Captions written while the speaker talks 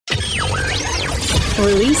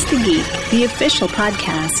Release the Geek, the official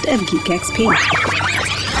podcast of Geek XP.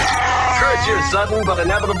 Curse your sudden but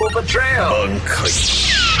inevitable betrayal.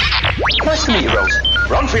 Nice to meet you, Rose.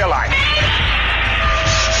 Run for your life.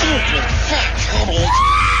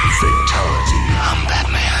 Fatality. I'm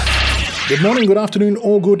Batman. Good morning, good afternoon,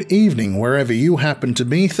 or good evening, wherever you happen to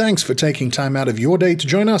be. Thanks for taking time out of your day to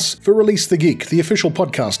join us for Release the Geek, the official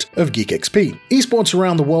podcast of Geek XP. Esports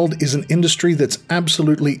around the world is an industry that's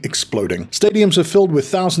absolutely exploding. Stadiums are filled with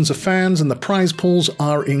thousands of fans, and the prize pools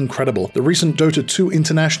are incredible. The recent Dota 2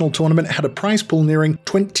 international tournament had a prize pool nearing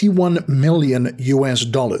 $21 million.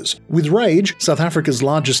 With Rage, South Africa's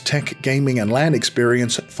largest tech, gaming, and LAN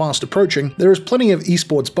experience fast approaching, there is plenty of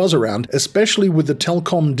esports buzz around, especially with the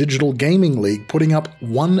Telkom Digital Gaming League putting up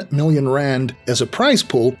 1 million rand as a prize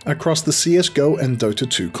pool across the CSGO and Dota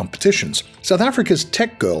 2 competitions. South Africa's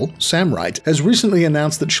tech girl, Sam Wright, has recently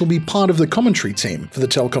announced that she'll be part of the commentary team for the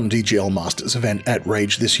Telkom DGL Masters event at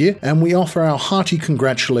Rage this year, and we offer our hearty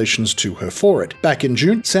congratulations to her for it. Back in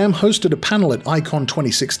June, Sam hosted a panel at Icon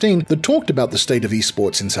 2016 that talked about the state of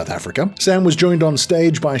esports in South Africa. Sam was joined on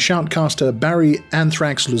stage by shoutcaster Barry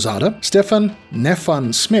Anthrax Luzada, Stefan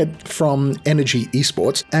Nefan Smith from Energy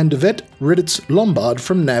Esports, and Vet Riditz Lombard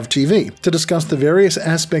from NAV TV to discuss the various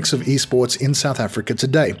aspects of esports in South Africa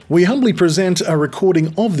today. We humbly present a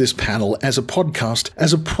recording of this panel as a podcast,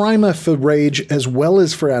 as a primer for Rage, as well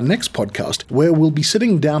as for our next podcast, where we'll be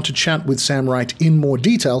sitting down to chat with Sam Wright in more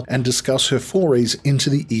detail and discuss her forays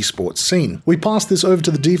into the esports scene. We pass this over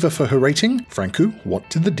to the Diva for her rating. Franku,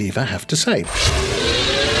 what did the Diva have to say?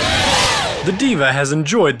 The Diva has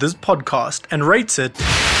enjoyed this podcast and rates it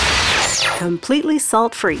Completely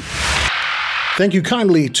salt-free. Thank you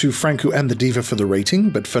kindly to Franku and the Diva for the rating,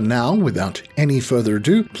 but for now, without any further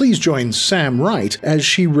ado, please join Sam Wright as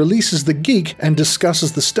she releases the geek and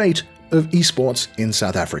discusses the state of esports in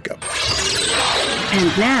South Africa.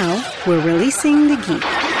 And now, we're releasing the geek.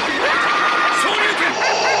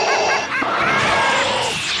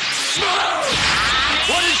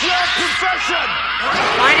 What is your profession?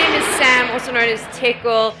 My name is Sam, also known as Tech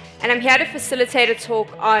Girl, and I'm here to facilitate a talk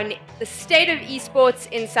on the state of esports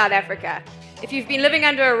in South Africa. If you've been living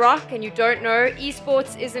under a rock and you don't know,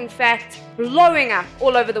 esports is in fact blowing up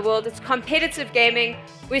all over the world. It's competitive gaming.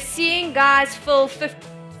 We're seeing guys fill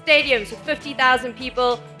stadiums with 50,000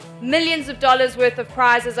 people, millions of dollars worth of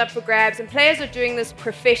prizes up for grabs, and players are doing this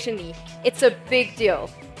professionally. It's a big deal.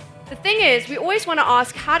 The thing is, we always want to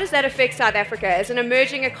ask, how does that affect South Africa as an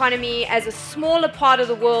emerging economy, as a smaller part of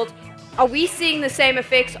the world? Are we seeing the same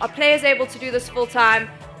effects? Are players able to do this full time?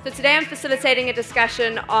 So today I'm facilitating a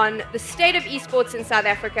discussion on the state of esports in South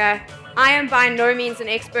Africa. I am by no means an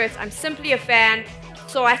expert, I'm simply a fan.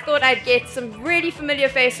 So I thought I'd get some really familiar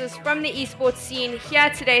faces from the esports scene here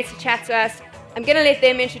today to chat to us. I'm going to let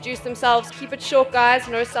them introduce themselves. Keep it short, guys,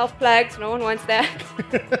 no self-plugs, no one wants that.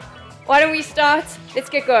 Why don't we start? Let's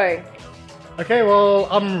get going. Okay, well,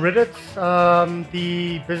 I'm Riditz,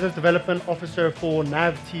 the Business Development Officer for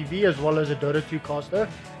NAV TV, as well as a Dota 2 caster.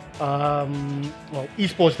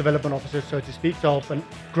 Esports Development Officer, so to speak, to help and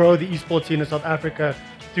grow the esports scene in South Africa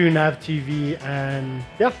through NAV TV, and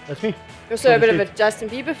yeah, that's me. Also a bit of a Justin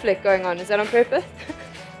Bieber flick going on. Is that on purpose?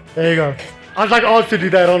 There you go. I was asked to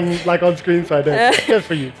do that on screen, so I don't. Just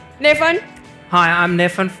for you. Nefan? Hi, I'm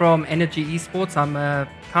Nefan from Energy Esports. I'm a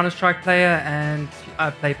Counter-Strike player and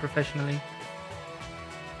I play professionally.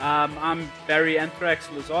 I'm Barry Anthrax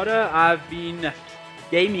Luzada. I've been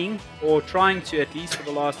gaming, or trying to at least, for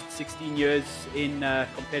the last 16 years in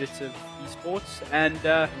competitive esports, and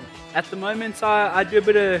at the moment I do a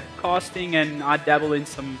bit of casting and I dabble in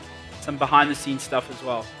some behind the scenes stuff as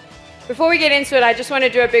well. Before we get into it, I just want to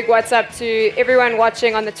do a big what's up to everyone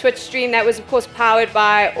watching on the Twitch stream. That was of course powered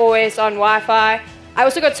by Always On Wi-Fi. I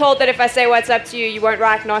also got told that if I say what's up to you, you won't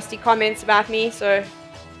write nasty comments about me, so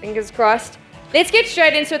fingers crossed. Let's get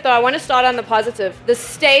straight into it though. I want to start on the positive. The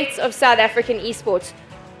state of South African esports.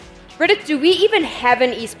 Bridget, do we even have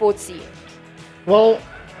an esports scene? Well,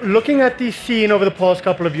 looking at the scene over the past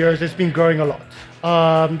couple of years, it's been growing a lot.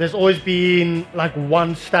 There's always been like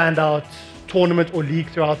one standout tournament or league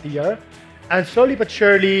throughout the year. And slowly but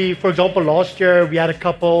surely, for example, last year we had a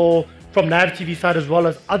couple from NAV TV side as well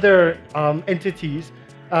as other entities,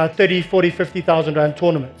 30, 40, 50,000 rand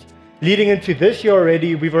tournaments. Leading into this year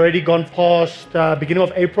already, we've already gone past beginning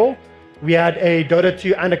of April. We had a Dota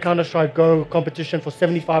 2 and a Counter-Strike Go competition for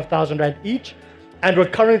 75,000 rand each. And we're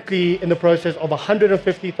currently in the process of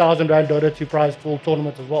 150,000 rand Dota 2 prize pool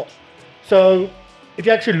tournament as well. So if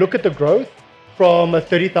you actually look at the growth from a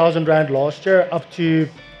 30,000 rand last year up to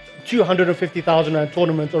 250,000 rand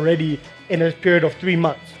tournaments already in a period of 3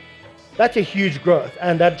 months, that's a huge growth.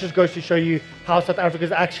 And that just goes to show you how South Africa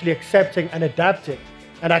is actually accepting and adapting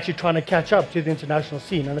and actually trying to catch up to the international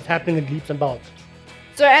scene. And it's happening in leaps and bounds.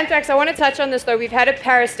 So Anthrax, I want to touch on this though. We've had a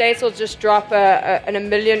parastatal just drop a R1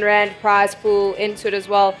 million prize pool into it as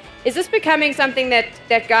well. Is this becoming something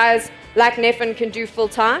that guys like Neffin can do full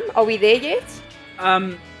time? Are we there yet?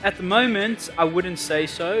 At the moment, I wouldn't say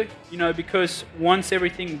so, because once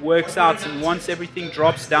everything works out and once everything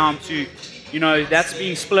drops down to, that's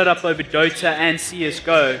being split up over Dota and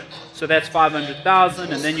CSGO. So that's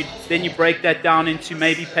 500,000, and then you break that down into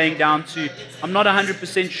maybe paying down to, I'm not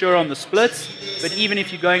 100% sure on the splits, but even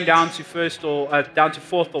if you're going down to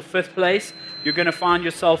fourth or fifth place, you're going to find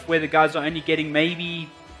yourself where the guys are only getting maybe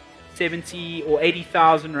 70 or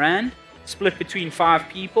 80,000 rand split between 5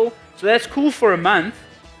 people. So that's cool for a month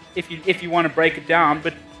if you want to break it down,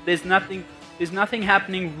 but there's nothing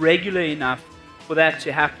happening regular enough for that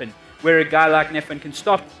to happen, where a guy like Neffin can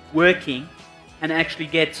stop working and actually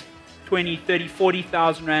get 20, 30,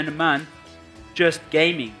 40,000 rand a month just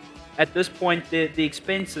gaming. At this point, the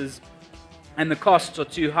expenses and the costs are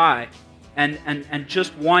too high, and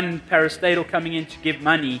just one parastatal coming in to give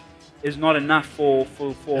money is not enough for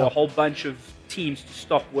a whole bunch of teams to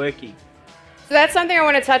stop working. So that's something I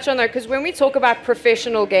want to touch on though, because when we talk about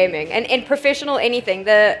professional gaming and professional anything,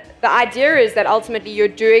 the idea is that ultimately you're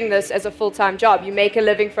doing this as a full-time job. You make a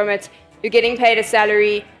living from it. You're getting paid a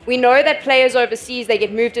salary. We know that players overseas, they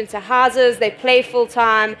get moved into houses, they play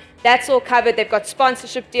full-time. That's all covered. They've got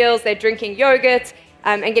sponsorship deals. They're drinking yogurt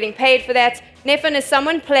and getting paid for that. Neffin is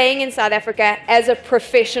someone playing in South Africa as a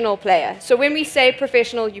professional player. So when we say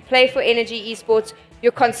professional, you play for Energy Esports.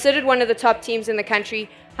 You're considered one of the top teams in the country.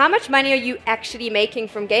 How much money are you actually making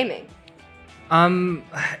from gaming?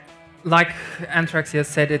 Like Anthrax here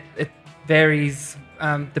said, it varies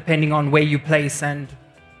depending on where you place and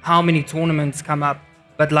how many tournaments come up.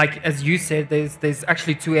 But like as you said, there's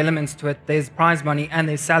actually 2 elements to it. There's prize money and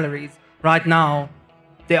there's salaries. Right now,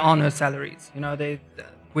 there are no salaries.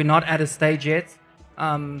 We're not at a stage yet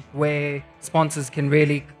where sponsors can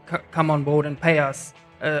really come on board and pay us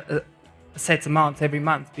a set amount every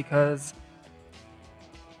month, because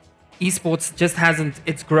esports just hasn't,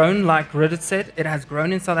 it's grown, like Reddit said, it has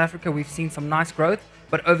grown in South Africa. We've seen some nice growth,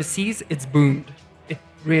 but overseas it's boomed. It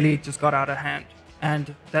really just got out of hand,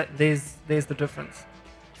 and there's the difference.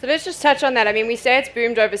 So let's just touch on that. I mean, we say it's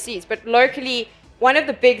boomed overseas, but locally, one of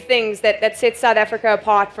the big things that sets South Africa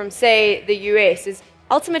apart from, say, the US is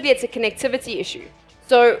ultimately it's a connectivity issue.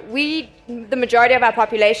 So the majority of our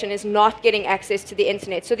population is not getting access to the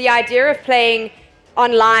internet. So the idea of playing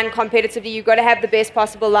online competitively, you've got to have the best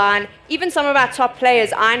possible line. Even some of our top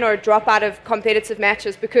players, I know, drop out of competitive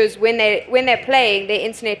matches because when they're playing, their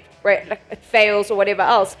internet it fails or whatever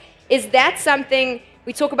else. Is that something,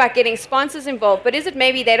 we talk about getting sponsors involved, but is it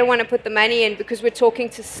maybe they don't want to put the money in because we're talking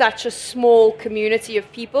to such a small community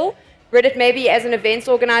of people? Reddit, maybe as an events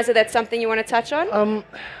organizer, that's something you want to touch on?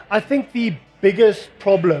 I think the biggest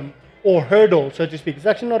problem or hurdle, so to speak, it's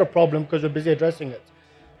actually not a problem because we're busy addressing it.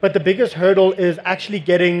 But the biggest hurdle is actually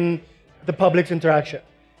getting the public's interaction.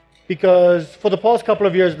 Because for the past couple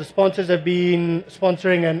of years, the sponsors have been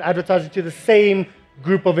sponsoring and advertising to the same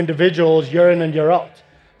group of individuals year in and year out.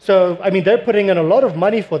 So, I mean, they're putting in a lot of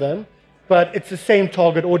money for them, but it's the same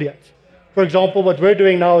target audience. For example, what we're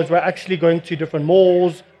doing now is we're actually going to different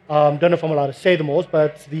malls. Don't know if I'm allowed to say the malls,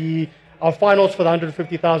 but our finals for the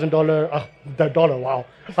 $150,000, wow,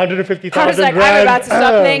 150,000 I was like, rand. I'm about to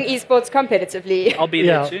start playing esports competitively. I'll be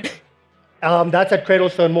there too. That's at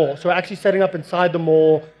Cradlestone Mall. So we're actually setting up inside the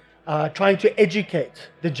mall, trying to educate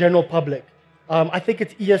the general public. I think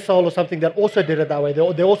it's ESL or something that also did it that way.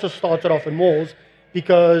 They also started off in malls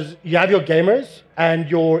because you have your gamers and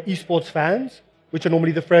your esports fans, which are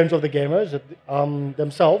normally the friends of the gamers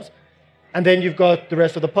themselves. And then you've got the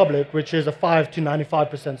rest of the public, which is a 5 to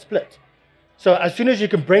 95% split. So as soon as you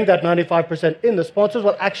can bring that 95% in, the sponsors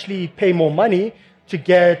will actually pay more money to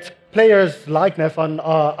get players like Neffin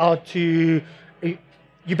out to...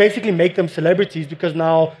 You basically make them celebrities because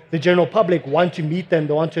now the general public want to meet them,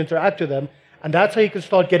 they want to interact with them. And that's how you can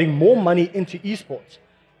start getting more money into esports,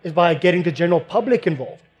 is by getting the general public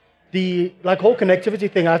involved. The whole connectivity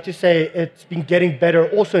thing, I have to say, it's been getting better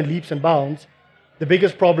also in leaps and bounds. The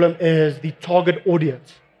biggest problem is the target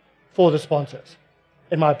audience for the sponsors,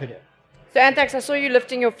 in my opinion. So Anthrax, I saw you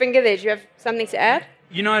lifting your finger there. Do you have something to add?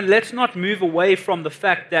 Let's not move away from the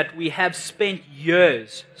fact that we have spent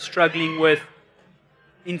years struggling with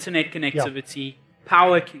internet connectivity,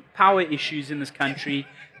 power issues in this country.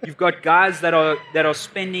 You've got guys that are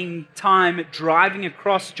spending time driving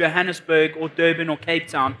across Johannesburg or Durban or Cape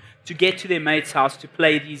Town to get to their mate's house to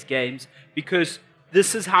play these games because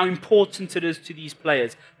this is how important it is to these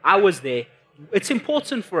players. I was there. It's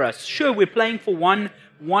important for us. Sure, we're playing for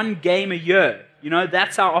one game a year. You know,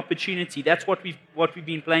 that's our opportunity. That's what we've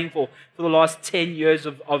been playing for the last 10 years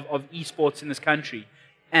of esports in this country.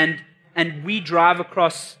 And we drive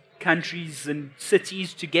across countries and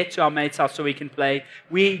cities to get to our mate's house so we can play.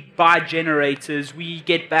 We buy generators. We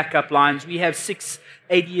get backup lines. We have 6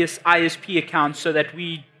 ADS ISP accounts so that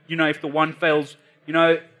we, you know, if the one fails, you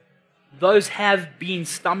know, those have been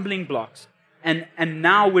stumbling blocks. And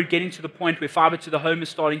now we're getting to the point where fiber to the home is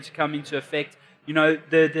starting to come into effect. You know,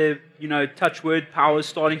 the touch word power is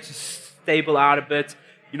starting to stabilize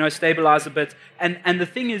a bit. And the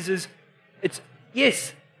thing is it's,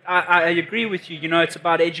 yes, I agree with you. You know, it's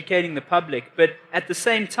about educating the public. But at the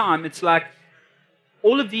same time, it's like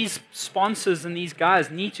all of these sponsors and these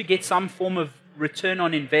guys need to get some form of return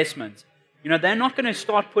on investment. You know, they're not going to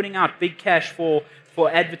start putting out big cash for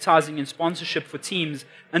advertising and sponsorship for teams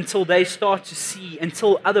until they start to see,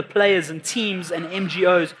 until other players and teams and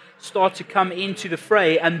MGOs start to come into the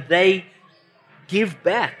fray and they give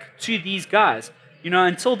back to these guys. You know,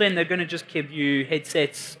 until then, they're going to just give you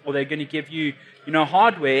headsets or they're going to give you, you know,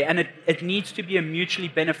 hardware, and it needs to be a mutually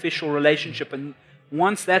beneficial relationship. And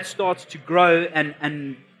once that starts to grow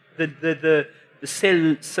and the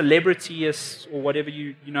celebrity or whatever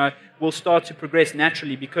you know will start to progress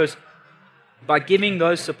naturally, because by giving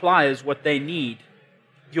those suppliers what they need,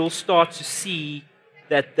 you'll start to see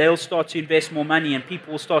that they'll start to invest more money and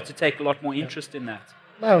people will start to take a lot more interest in that.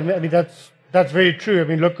 No, I mean, that's very true. I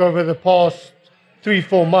mean, look over the past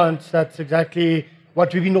 3-4 months, that's exactly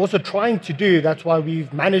what we've been also trying to do. That's why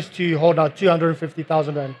we've managed to hold our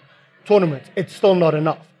 250,000 rand tournament. It's still not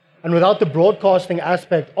enough. And without the broadcasting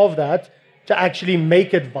aspect of that, to actually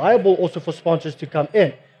make it viable also for sponsors to come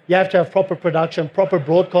in, you have to have proper production, proper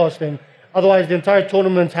broadcasting. Otherwise, the entire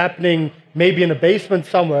tournament's happening maybe in a basement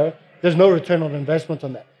somewhere. There's no return on investment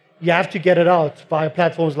on that. You have to get it out via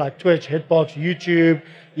platforms like Twitch, Hitbox, YouTube.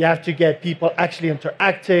 You have to get people actually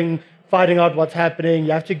interacting, finding out what's happening.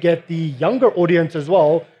 You have to get the younger audience as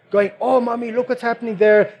well going, oh, mommy, look what's happening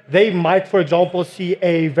there. They might, for example, see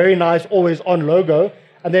a very nice always on logo.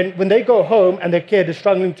 And then when they go home and their kid is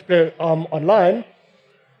struggling to play online,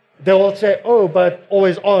 they'll say, oh, but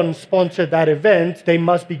Always On sponsored that event. They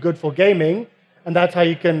must be good for gaming. And that's how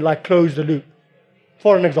you can like close the loop,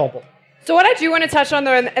 for an example. So what I do want to touch on,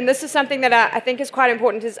 though, and this is something that I think is quite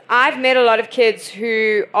important, is I've met a lot of kids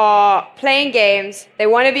who are playing games. They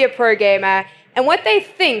want to be a pro gamer. And what they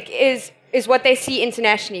think is what they see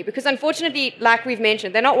internationally. Because unfortunately, like we've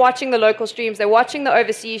mentioned, they're not watching the local streams. They're watching the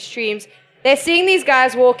overseas streams. They're seeing these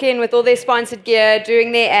guys walk in with all their sponsored gear,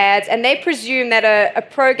 doing their ads, and they presume that a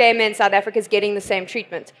pro gamer in South Africa is getting the same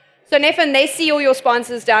treatment. So, Neffin, they see all your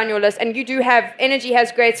sponsors down your list, and you do have, Energy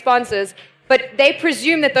has great sponsors, but they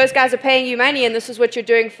presume that those guys are paying you money and this is what you're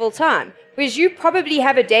doing full-time. Whereas you probably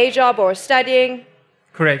have a day job or studying.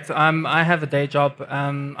 Correct. I have a day job.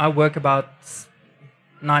 I work about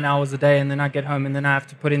 9 hours a day, and then I get home, and then I have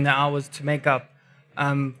to put in the hours to make up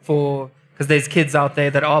because there's kids out there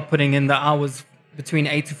that are putting in the hours between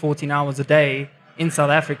 8 to 14 hours a day in South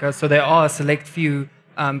Africa. So there are a select few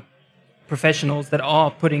professionals that are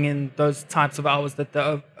putting in those types of hours that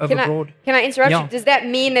they're abroad. Can I interrupt you? Does that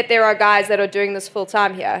mean that there are guys that are doing this full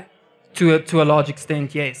time here? To a large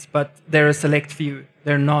extent, yes, but they're a select few.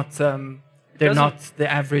 They're not the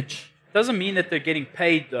average. Doesn't mean that they're getting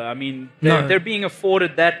paid, though. I mean, they're being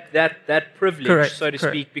afforded that privilege, correct, so to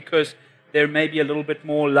speak, because they're maybe a little bit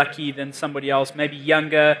more lucky than somebody else, maybe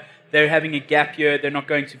younger. They're having a gap year. They're not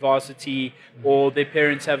going to varsity, or their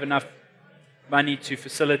parents have enough money to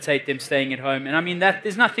facilitate them staying at home. And I mean,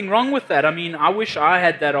 there's nothing wrong with that. I mean, I wish I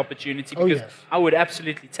had that opportunity because I would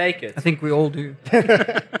absolutely take it. I think we all do.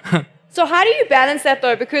 So how do you balance that,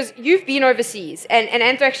 though? Because you've been overseas, and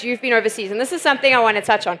Anthrax, you've been overseas, and this is something I want to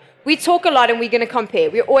touch on. We talk a lot, and we're going to compare.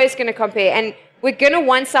 We're always going to compare, and we're going to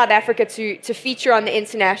want South Africa to feature on the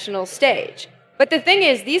international stage. But the thing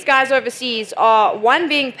is, these guys overseas are, one,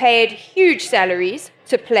 being paid huge salaries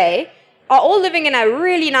to play, are all living in a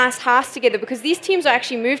really nice house together, because these teams are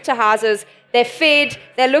actually moved to houses. They're fed,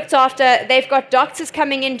 they're looked after, they've got doctors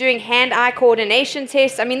coming in doing hand-eye coordination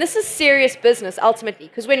tests. I mean, this is serious business, ultimately,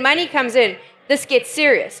 because when money comes in, this gets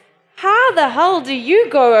serious. How the hell do you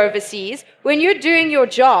go overseas when you're doing your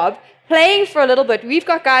job, playing for a little bit? We've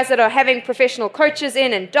got guys that are having professional coaches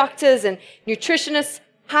in, and doctors and nutritionists.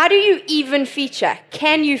 How do you even feature?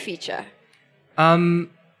 Can you feature?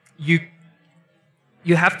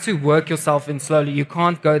 You have to work yourself in slowly. You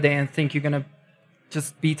can't go there and think you're going to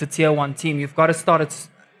just beat a tier 1 team. You've got to start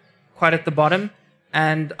quite at the bottom.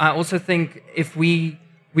 And I also think if we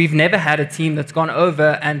we've never had a team that's gone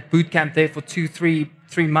over and boot camp there for 3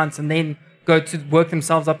 months and then go to work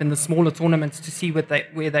themselves up in the smaller tournaments to see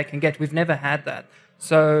where they can get. We've never had that.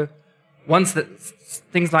 So once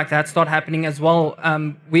things like that start happening as well,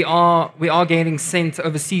 we are getting sent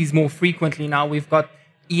overseas more frequently now. We've got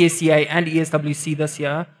ESEA and ESWC this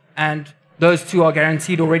year, and those two are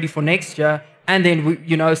guaranteed already for next year. And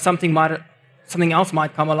then something else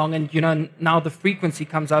might come along, and now the frequency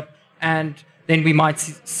comes up, and then we might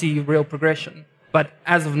see real progression. But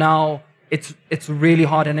as of now, it's really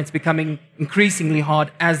hard, and it's becoming increasingly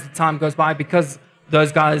hard as the time goes by because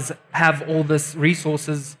those guys have all this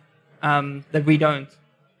resources that we don't.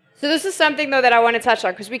 So this is something, though, that I want to touch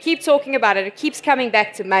on because we keep talking about it. It keeps coming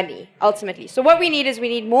back to money, ultimately. So what we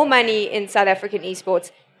need more money in South African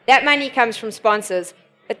esports. That money comes from sponsors,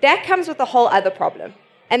 but that comes with a whole other problem.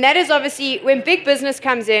 And that is obviously when big business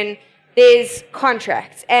comes in, there's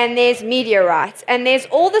contracts and there's media rights and there's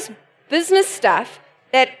all this business stuff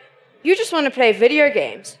that you just want to play video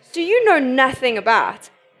games, so you know nothing about.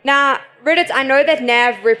 Now, Reddit, I know that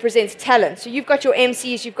NAV represents talent, so you've got your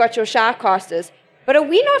MCs, you've got your shoutcasters, but are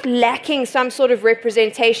we not lacking some sort of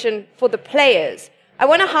representation for the players? I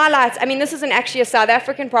want to highlight, this isn't actually a South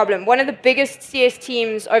African problem. One of the biggest CS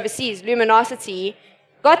teams overseas, Luminosity,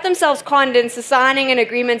 got themselves conned into signing an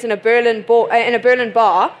agreement in a Berlin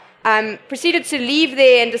bar, proceeded to leave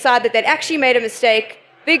there and decide that they'd actually made a mistake.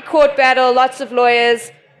 Big court battle, lots of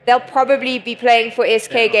lawyers. They'll probably be playing for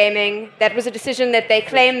SK Gaming. That was a decision that they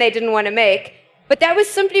claim they didn't want to make. But that was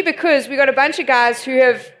simply because we got a bunch of guys who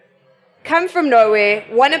have come from nowhere,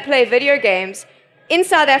 want to play video games. In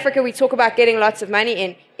South Africa, we talk about getting lots of money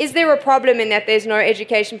in. Is there a problem in that there's no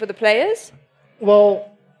education for the players? Well,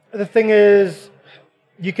 the thing is,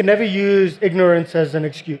 you can never use ignorance as an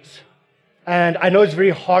excuse. And I know it's very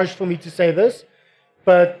harsh for me to say this,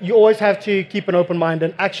 but you always have to keep an open mind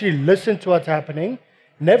and actually listen to what's happening.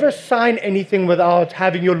 Never sign anything without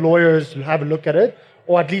having your lawyers have a look at it,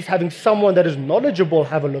 or at least having someone that is knowledgeable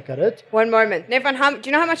have a look at it. One moment. Nevon, do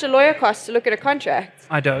you know how much a lawyer costs to look at a contract?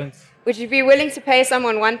 I don't. Would you be willing to pay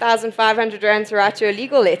someone 1,500 rand to write you a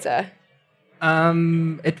legal letter?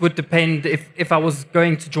 It would depend if I was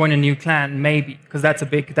going to join a new clan, maybe, because that's a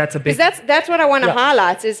big. That's what I want to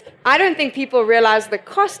highlight is I don't think people realize the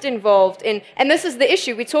cost involved in, and this is the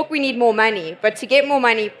issue. We need more money, but to get more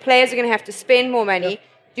money, players are going to have to spend more money. Yep.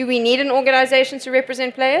 Do we need an organization to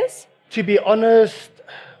represent players? To be honest,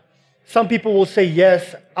 some people will say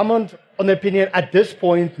yes. I'm on the opinion at this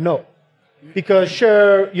point, no. Because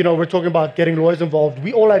sure, we're talking about getting lawyers involved.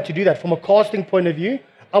 We all like to do that. From a casting point of view,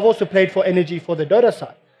 I've also played for Energy for the Dota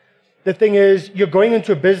side. The thing is, you're going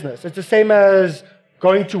into a business. It's the same as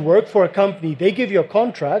going to work for a company. They give you a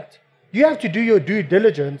contract. You have to do your due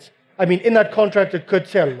diligence. In that contract, it could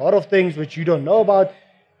say a lot of things which you don't know about.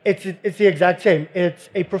 It's the exact same. It's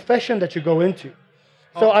a profession that you go into.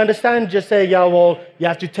 So I understand just say, you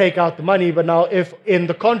have to take out the money, but now if in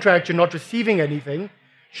the contract you're not receiving anything,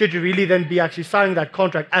 should you really then be actually signing that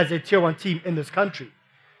contract as a tier 1 team in this country?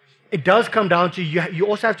 It does come down to you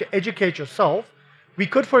also have to educate yourself. We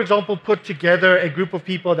could, for example, put together a group of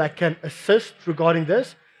people that can assist regarding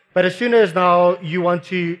this, but as soon as now you want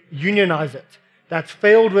to unionize it, that's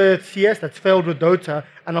failed with CS, that's failed with Dota,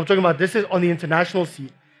 and I'm talking about this is on the international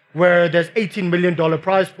scene, where there's $18 million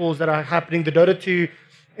prize pools that are happening. The Dota 2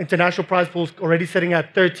 international prize pools already sitting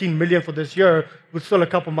at $13 million for this year, with still a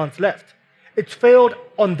couple months left. It's failed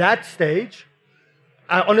on that stage.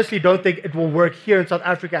 I honestly don't think it will work here in South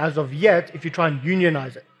Africa as of yet if you try and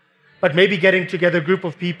unionize it. But maybe getting together a group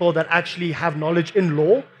of people that actually have knowledge in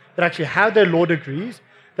law, that actually have their law degrees,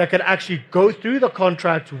 that can actually go through the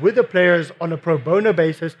contract with the players on a pro bono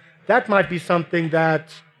basis, that might be something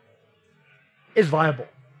that is viable.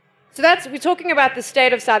 So we're talking about the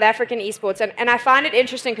state of South African esports, and I find it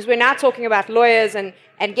interesting because we're now talking about lawyers and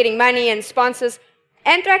getting money and sponsors.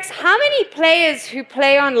 Anthrax, how many players who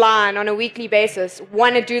play online on a weekly basis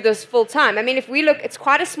want to do this full time? If we look, it's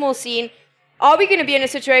quite a small scene. Are we going to be in a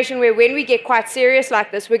situation where when we get quite serious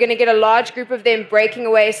like this, we're going to get a large group of them breaking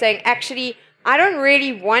away saying, actually, I don't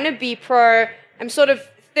really want to be pro. I'm sort of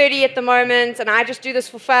 30 at the moment, and I just do this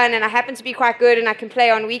for fun, and I happen to be quite good, and I can play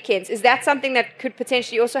on weekends. Is that something that could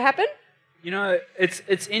potentially also happen?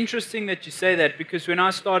 It's interesting that you say that, because when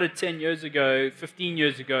I started 10 years ago, 15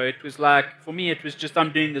 years ago, it was like, for me, it was just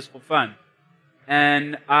I'm doing this for fun.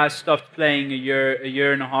 And I stopped playing a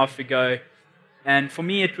year and a half ago. And for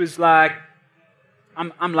me, it was like,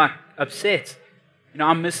 I'm like upset.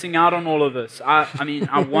 I'm missing out on all of this. I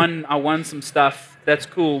won some stuff. That's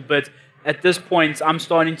cool. But at this point, I'm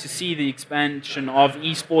starting to see the expansion of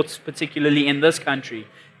esports, particularly in this country.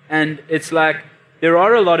 And it's like, there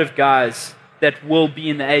are a lot of guys that will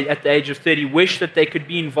be at the age of 30 wish that they could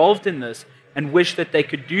be involved in this and wish that they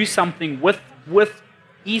could do something with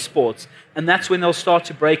esports. And that's when they'll start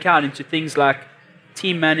to break out into things like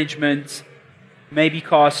team management, maybe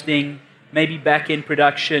casting, maybe back-end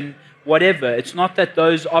production, whatever. It's not that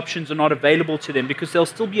those options are not available to them, because they'll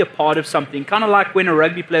still be a part of something. Kind of like when a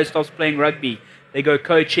rugby player stops playing rugby. They go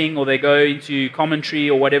coaching or they go into commentary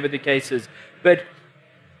or whatever the case is. But,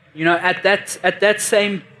 I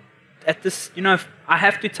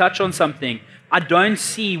have to touch on something. I don't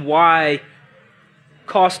see why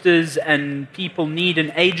casters and people need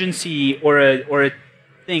an agency or a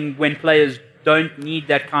thing when players don't need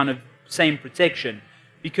that kind of same protection.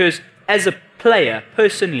 Because as a player,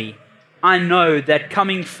 personally, I know that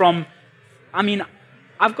coming from,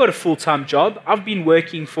 I've got a full-time job. I've been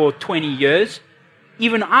working for 20 years.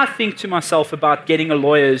 Even I think to myself about getting a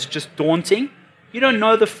lawyer is just daunting. You don't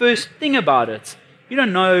know the first thing about it. You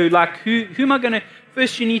don't know, who am I going to...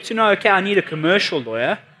 First, you need to know, okay, I need a commercial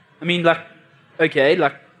lawyer. I learned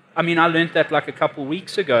that a couple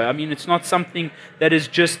weeks ago. It's not something that is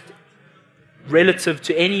just relative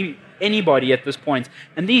to anybody at this point.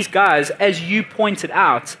 And these guys, as you pointed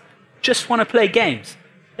out, just want to play games.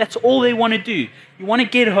 That's all they want to do. You want to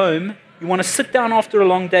get home, you want to sit down after a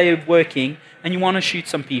long day of working, and you want to shoot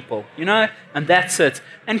some people, and that's it.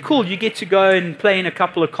 And cool, you get to go and play in a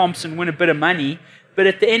couple of comps and win a bit of money, but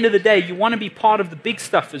at the end of the day, you want to be part of the big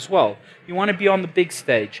stuff as well. You want to be on the big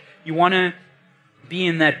stage. You want to be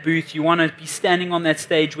in that booth. You want to be standing on that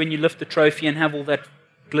stage when you lift the trophy and have all that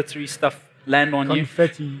glittery stuff land on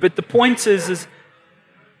Confetti. you. But the point is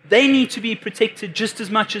they need to be protected just as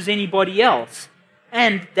much as anybody else.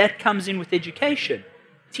 And that comes in with education,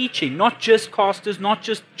 teaching, not just casters, not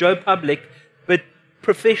just Joe Public, but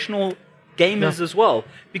professional gamers as well.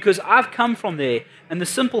 Because I've come from there, and the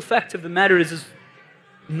simple fact of the matter is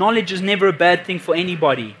knowledge is never a bad thing for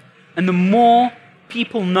anybody. And the more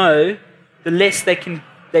people know, the less they can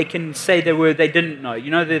say they didn't know.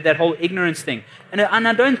 That whole ignorance thing. And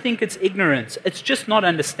I don't think it's ignorance. It's just not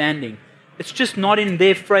understanding. It's just not in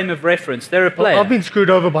their frame of reference. They're a player. Well, I've been screwed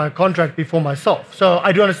over by a contract before myself, so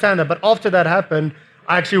I do understand that. But after that happened,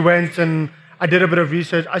 I actually went and I did a bit of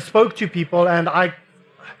research. I spoke to people, and I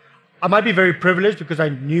might be very privileged because I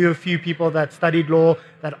knew a few people that studied law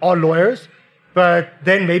that are lawyers. But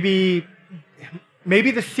then maybe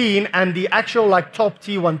the scene and the actual top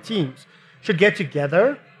T1 teams should get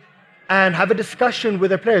together and have a discussion with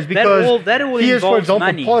their players, because that all he is, for involves example,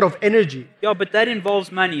 money. part of energy. Yeah, but that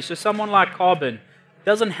involves money. So someone like Carbon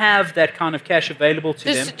doesn't have that kind of cash available to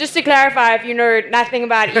them. Just to clarify, if you know nothing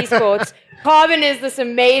about esports, Carbon is this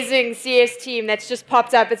amazing CS team that's just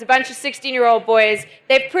popped up. It's a bunch of 16-year-old boys.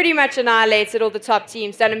 They've pretty much annihilated all the top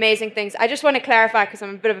teams, done amazing things. I just want to clarify because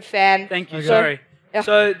I'm a bit of a fan. Thank you, sorry. Yeah.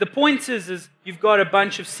 So the point is you've got a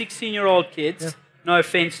bunch of 16-year-old kids. Yeah. No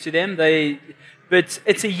offense to them. But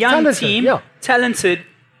it's a young team, talented.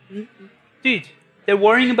 Dude, they're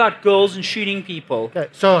worrying about girls and shooting people. Okay,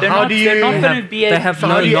 so they're not going to be able. They have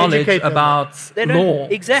no knowledge about law.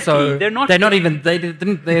 Exactly. So they're not even. They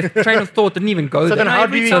didn't. Their train of thought didn't even go there. Then how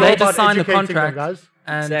do you so know they about just signed the educating contract, them, guys?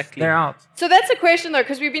 and Exactly. they're out. So that's a question, though,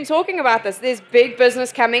 because we've been talking about this. There's big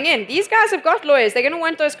business coming in. These guys have got lawyers. They're going to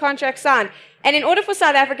want those contracts signed. And in order for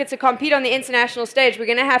South Africa to compete on the international stage, we're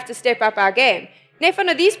going to have to step up our game. Nefon,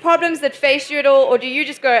 are these problems that face you at all, or do you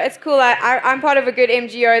just go, it's cool, I'm part of a good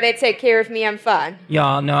MGO, they take care of me, I'm fine?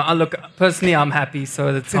 Yeah, no, look, personally, I'm happy,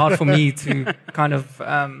 so it's hard for me to kind of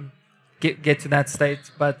get to that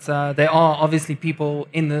state. But there are obviously people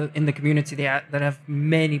in the community that have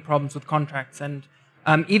many problems with contracts. And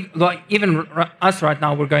even us right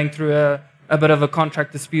now, we're going through a bit of a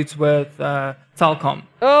contract dispute with Telkom.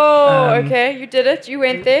 Oh, okay, you did it, you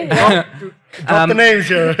went there. Drop the names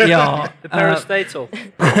here. Yeah. The parastatal.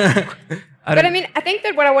 But I think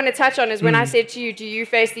that what I want to touch on is when I said to you, do you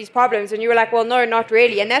face these problems? And you were like, well, no, not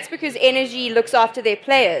really. And that's because Energy looks after their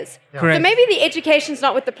players. Yeah. Correct. So maybe the education's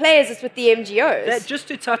not with the players, it's with the MGOs. Just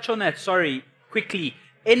to touch on that, quickly.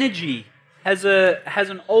 Energy has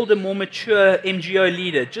an older, more mature MGO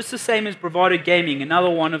leader, just the same as Bravado Gaming, another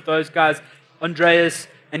one of those guys, Andreas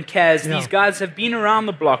and Kaz. Yeah. These guys have been around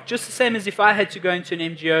the block, just the same as if I had to go into an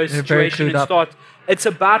MGO situation and start. It's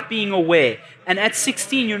about being aware. And at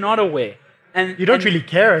 16, you're not aware. And you don't really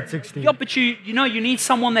care at 16. Yeah, but you need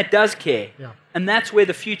someone that does care. Yeah. And that's where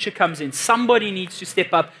the future comes in. Somebody needs to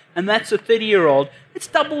step up, and that's a 30-year-old. It's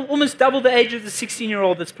almost double the age of the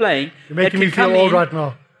 16-year-old that's playing. You're making me feel old right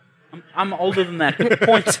now. I'm older than that. But the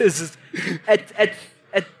point is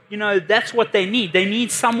that's what they need. They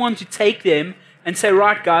need someone to take them and say,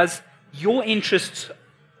 right, guys, your interests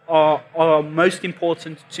are most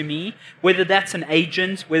important to me, whether that's an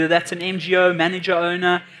agent, whether that's an MGO, manager,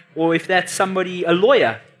 owner, or if that's somebody, a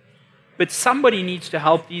lawyer. But somebody needs to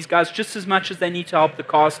help these guys just as much as they need to help the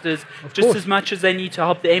casters, just as much as they need to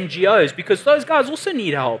help the MGOs, because those guys also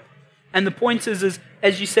need help. And the point is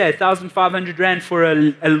as you say, 1,500 Rand for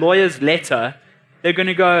a lawyer's letter, they're going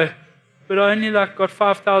to go, but I only got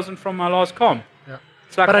 5,000 from my last com. Yeah.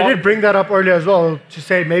 Like, but I did bring that up earlier as well, to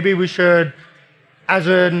say maybe we should, as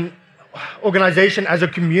an organization, as a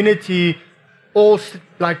community, all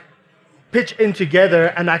pitch in together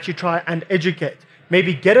and actually try and educate.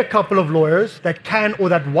 Maybe get a couple of lawyers that can or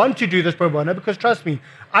that want to do this pro bono, because trust me,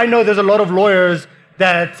 I know there's a lot of lawyers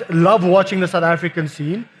that love watching the South African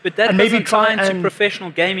scene. But that doesn't tie into professional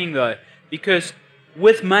gaming though, because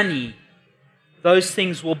with money, those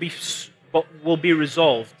things will be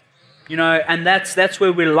resolved. You know, and that's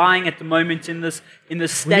where we're lying at the moment in this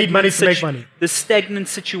stagnant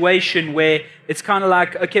situation where it's kind of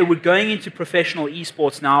like, okay, we're going into professional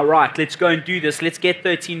esports now, right? Let's go and do this. Let's get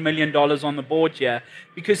 $13 million on the board here,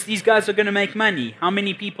 because these guys are going to make money. How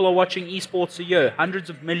many people are watching esports a year? Hundreds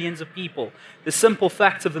of millions of people. The simple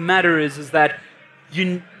fact of the matter is that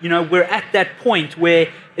you know we're at that point where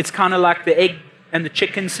it's kind of like the egg and the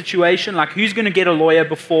chicken situation. Like, who's going to get a lawyer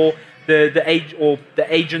before the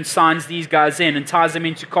agent signs these guys in and ties them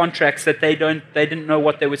into contracts that they didn't know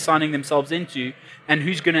what they were signing themselves into, and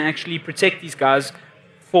who's going to actually protect these guys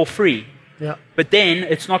for free? Yeah. But then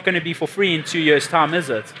it's not going to be for free in 2 years' time, is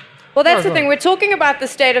it? Well, that's the thing. We're talking about the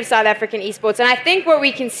state of South African esports, and I think what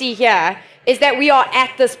we can see here is that we are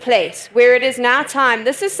at this place where it is now time.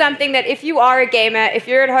 This is something that if you are a gamer, if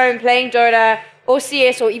you're at home playing Dota or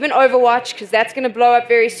CS or even Overwatch, because that's going to blow up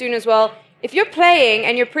very soon as well, if you're playing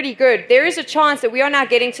and you're pretty good, there is a chance that we are now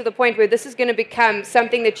getting to the point where this is going to become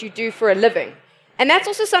something that you do for a living. And that's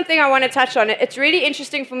also something I want to touch on. It's really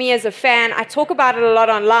interesting for me as a fan. I talk about it a lot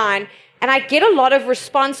online, and I get a lot of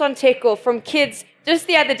response on Tekle from kids. Just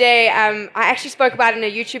the other day, I actually spoke about it in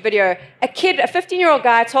a YouTube video. A 15-year-old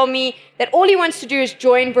guy told me that all he wants to do is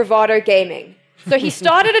join Bravado Gaming. So he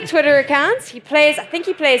started a Twitter account. I think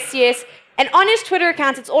he plays CS. And on his Twitter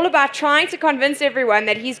account, it's all about trying to convince everyone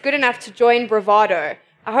that he's good enough to join Bravado.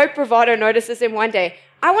 I hope Bravado notices him one day.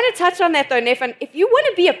 I want to touch on that though, Nefan. If you want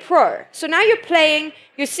to be a pro, so now you're playing,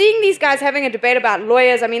 you're seeing these guys having a debate about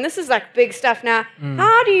lawyers. I mean, this is like big stuff now.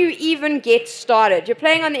 How do you even get started? You're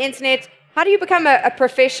playing on the internet. How do you become a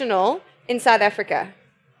professional in South Africa?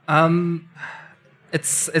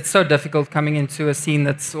 It's so difficult coming into a scene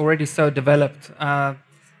that's already so developed.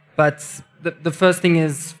 But the first thing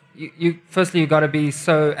is, firstly, you got to be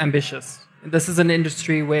so ambitious. This is an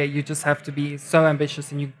industry where you just have to be so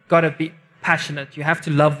ambitious, and you got to be passionate. You have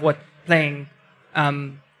to love playing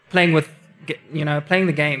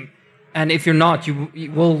the game. And if you're not, you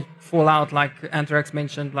will fall out, like Anthrax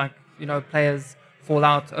mentioned. Players fall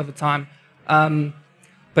out over time.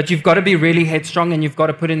 But you've got to be really headstrong, and you've got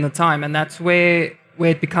to put in the time, and that's where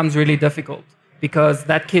it becomes really difficult, because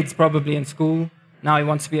that kid's probably in school. Now he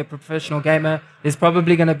wants to be a professional gamer. There's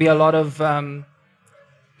probably going to be a lot of,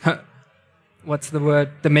 what's the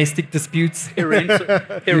word? Domestic disputes.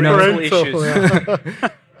 Parental issues.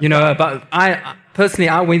 Yeah. But I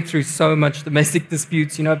personally went through so much domestic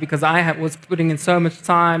disputes, because I was putting in so much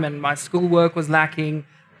time and my schoolwork was lacking.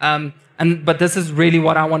 But this is really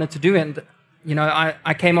what I wanted to do. And,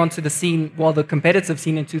 I came onto the scene, the competitive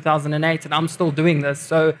scene in 2008, and I'm still doing this.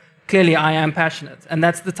 So clearly I am passionate, and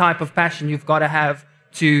that's the type of passion you've got to have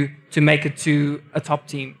to make it to a top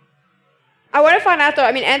team. I want to find out though,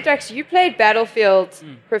 Anthrax, you played Battlefield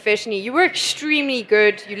professionally. You were extremely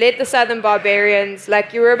good. You led the Southern Barbarians.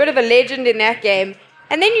 You were a bit of a legend in that game,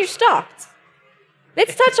 and then you stopped.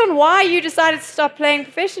 Let's touch on why you decided to stop playing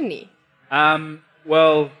professionally.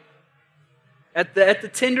 Well, at the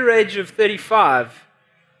tender age of 35,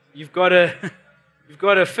 you've got a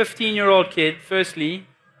 15-year-old kid, firstly,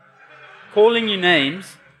 calling you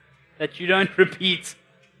names that you don't repeat,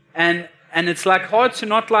 and it's hard to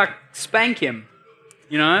not spank him,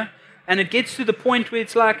 and it gets to the point where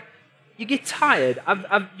it's you get tired.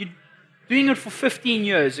 You're doing it for 15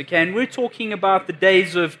 years, okay, and we're talking about the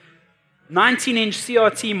days of 19-inch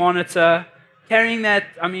CRT monitor, carrying that.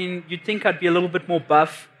 You'd think I'd be a little bit more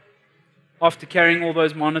buff after carrying all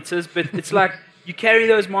those monitors, but it's you carry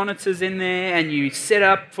those monitors in there and you set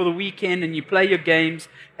up for the weekend and you play your games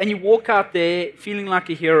and you walk out there feeling like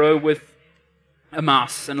a hero with a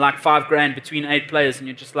mouse and $5,000 between 8 players, and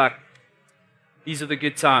you're just these are the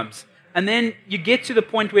good times. And then you get to the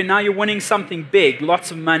point where now you're winning something big, lots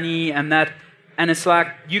of money and that, and it's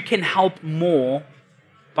you can help more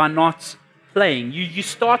by not playing. You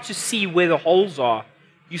start to see where the holes are.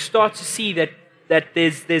 you start to see that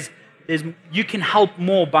there's you can help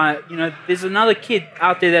more by, there's another kid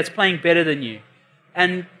out there that's playing better than you.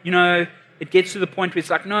 And, it gets to the point where it's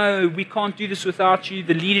like, no, we can't do this without you.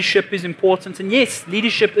 The leadership is important. And yes,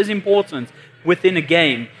 leadership is important within a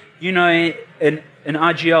game. An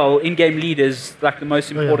IGL, in-game leader, is like the most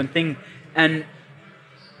important thing. And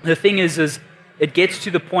the thing is it gets to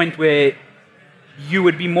the point where you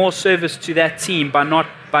would be more service to that team by not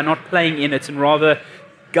playing in it and rather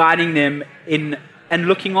guiding them in and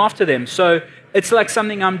looking after them. So it's like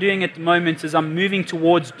something I'm doing at the moment is I'm moving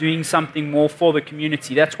towards doing something more for the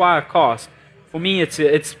community. That's why I cast. For me,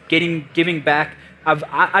 it's giving back.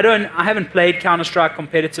 I haven't played Counter-Strike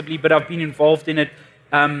competitively, but I've been involved in it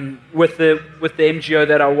with the MGO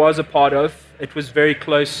that I was a part of. It was very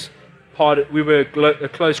close. We were a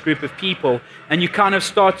close group of people, and you kind of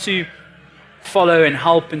start to follow and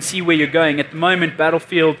help and see where you're going. At the moment,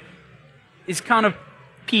 Battlefield is kind of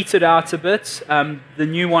petered out a bit. The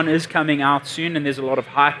new one is coming out soon, and there's a lot of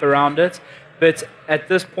hype around it. But at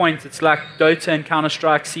this point, it's like Dota and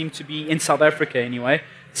Counter-Strike seem to be, in South Africa anyway,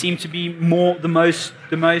 seem to be the most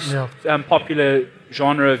popular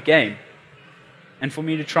genre of game. And for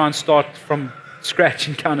me to try and start from scratch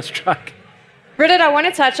in Counter-Strike. Bridget, I want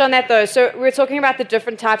to touch on that though. So we were talking about the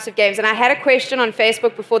different types of games, and I had a question on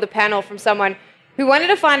Facebook before the panel from someone who wanted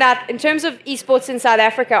to find out, in terms of esports in South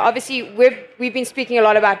Africa, obviously we've been speaking a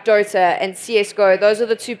lot about Dota and CSGO. Those are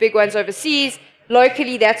the two big ones overseas.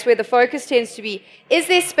 Locally, that's where the focus tends to be. Is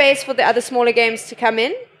there space for the other smaller games to come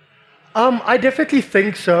in? I definitely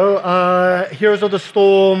think so. Heroes of the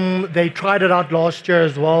Storm, they tried it out last year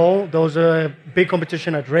as well. There was a big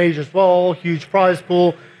competition at Rage as well, huge prize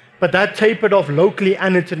pool. But that tapered off locally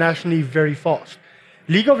and internationally very fast.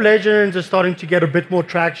 League of Legends is starting to get a bit more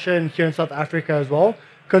traction here in South Africa as well,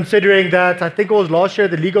 considering that I think it was last year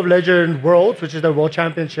the League of Legends Worlds, which is the World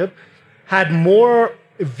Championship, had more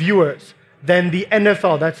viewers than the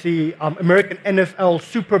NFL, that's the American NFL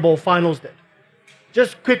Super Bowl finals did.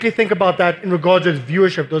 Just quickly think about that in regards to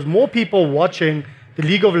viewership. There's more people watching the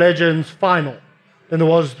League of Legends final than there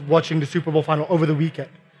was watching the Super Bowl final over the weekend.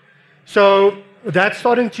 So that's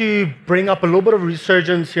starting to bring up a little bit of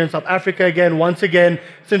resurgence here in South Africa again. Once again,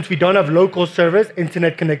 since we don't have local service,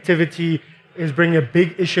 internet connectivity is bringing a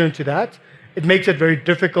big issue into that. It makes it very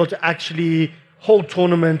difficult to actually hold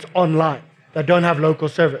tournaments online that don't have local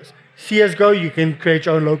service. CSGO, you can create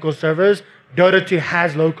your own local servers. Dota 2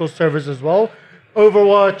 has local servers as well.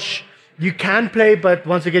 Overwatch, you can play, but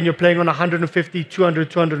once again, you're playing on 150, 200,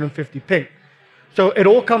 250 ping. So it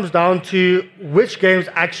all comes down to which games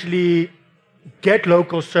actually get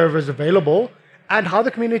local servers available and how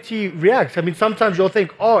the community reacts. I mean, sometimes you'll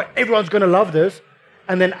think, oh, everyone's going to love this,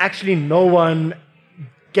 and then actually no one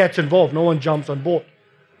gets involved, no one jumps on board.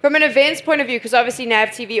 From an events point of view, because obviously NAV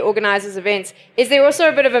TV organizes events, is there also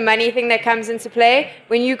a bit of a money thing that comes into play?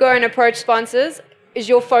 When you go and approach sponsors, is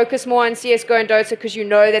your focus more on CSGO and Dota because you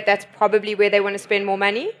know that that's probably where they want to spend more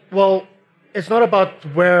money? Well, it's not about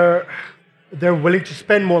where they're willing to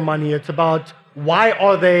spend more money. It's about why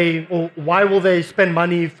will they spend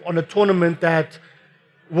money on a tournament that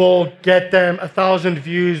will get them 1,000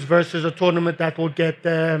 views versus a tournament that will get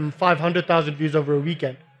them 500,000 views over a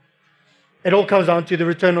weekend. It all comes down to the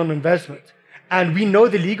return on investment. And we know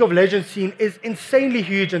the League of Legends scene is insanely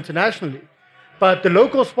huge internationally. But the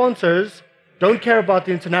local sponsors don't care about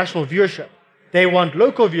the international viewership. They want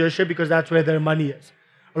local viewership because that's where their money is.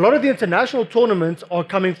 A lot of the international tournaments are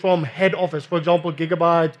coming from head office. For example,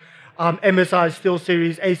 Gigabyte, MSI,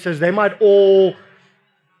 SteelSeries, Aces, they might all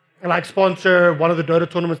sponsor one of the Dota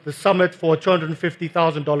tournaments, the Summit, for a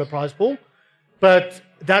 $250,000 prize pool. But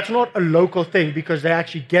that's not a local thing because they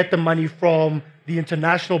actually get the money from the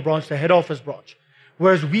international branch, the head office branch.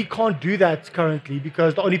 Whereas we can't do that currently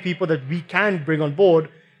because the only people that we can bring on board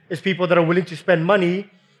is people that are willing to spend money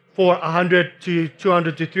for 100 to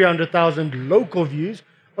 200 to 300,000 local views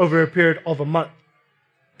over a period of a month.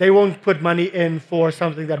 They won't put money in for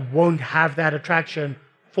something that won't have that attraction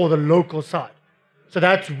for the local side. So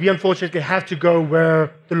we unfortunately have to go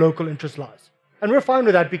where the local interest lies. And we're fine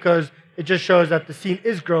with that because it just shows that the scene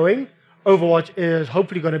is growing. Overwatch is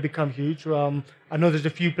hopefully going to become huge. I know there's a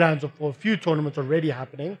few plans for a few tournaments already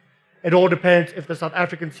happening. It all depends if the South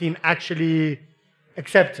African scene actually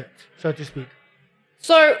accepts it, so to speak.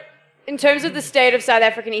 So, in terms of the state of South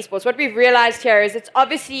African esports, what we've realized here is it's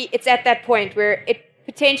at that point where it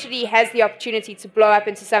potentially has the opportunity to blow up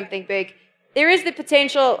into something big. There is the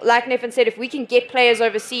potential, like Nefan said, if we can get players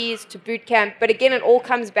overseas to boot camp, but again, it all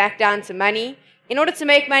comes back down to money. In order to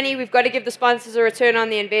make money, we've got to give the sponsors a return on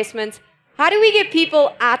the investment. How do we get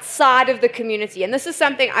people outside of the community? And this is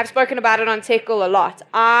something I've spoken about it on Technical a lot.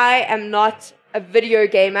 I am not a video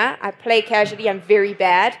gamer. I play casually. I'm very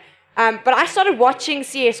bad. But I started watching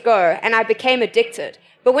CSGO and I became addicted.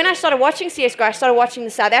 But when I started watching CSGO, I started watching the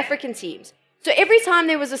South African teams. So every time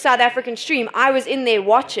there was a South African stream, I was in there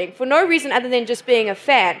watching for no reason other than just being a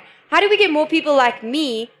fan. How do we get more people like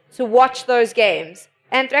me to watch those games?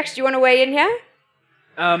 Anthrax, do you want to weigh in here?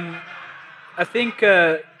 I think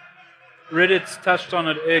Reddit's touched on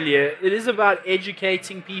it earlier. It is about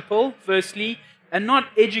educating people, firstly, and not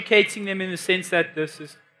educating them in the sense that this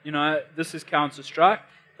is Counter-Strike.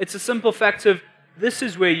 It's a simple fact of this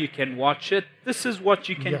is where you can watch it, this is what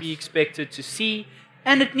you can be expected to see,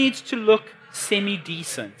 and it needs to look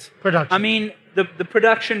semi-decent. Production. I mean, the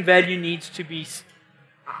production value needs to be,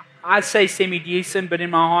 I say semi-decent, but in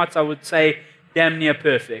my heart I would say damn near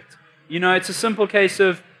perfect. It's a simple case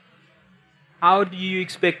of how do you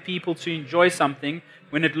expect people to enjoy something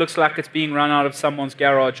when it looks like it's being run out of someone's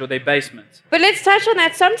garage or their basement? But let's touch on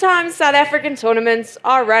that. Sometimes South African tournaments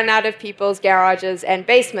are run out of people's garages and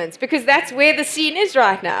basements because that's where the scene is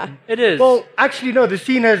right now. It is. Well, actually, no, the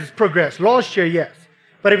scene has progressed. Last year, yes.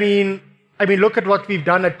 But I mean, look at what we've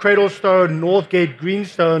done at Cradlestone, Northgate,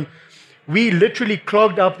 Greenstone. We literally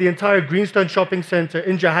clogged up the entire Greenstone shopping center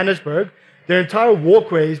in Johannesburg, their entire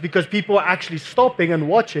walkways, because people were actually stopping and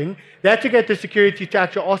watching. They had to get the security to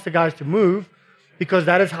actually ask the guys to move because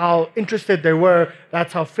that is how interested they were.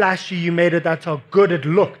 That's how flashy you made it. That's how good it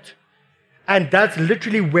looked. And that's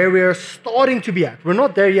literally where we're starting to be at. We're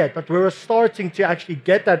not there yet, but we're starting to actually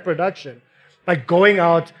get that production by going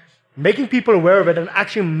out, making people aware of it, and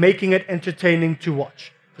actually making it entertaining to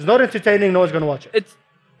watch. If it's not entertaining, no one's going to watch it.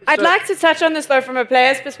 I'd like to touch on this, though, from a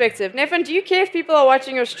player's perspective. Nefan, do you care if people are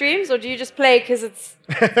watching your streams, or do you just play because it's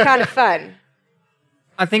kind of fun?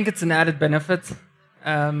 I think it's an added benefit.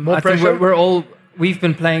 More I pressure? think we've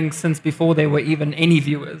been playing since before there were even any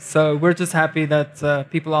viewers. So we're just happy that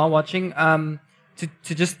people are watching. To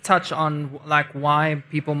just touch on like why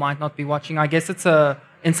people might not be watching, I guess it's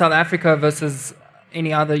in South Africa versus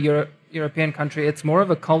any other European country, it's more of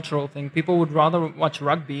a cultural thing. People would rather watch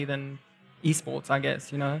rugby than esports, I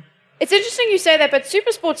guess, It's interesting you say that, but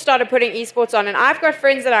Supersport started putting esports on, and I've got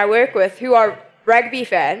friends that I work with who are rugby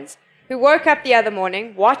fans who woke up the other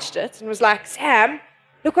morning, watched it, and was like, Sam,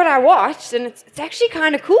 look what I watched, and it's actually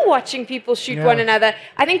kind of cool watching people shoot one another.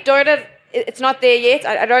 I think Dota, it's not there yet.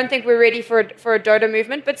 I don't think we're ready for a Dota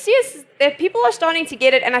movement, but CS, people are starting to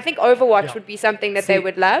get it, and I think Overwatch would be something that they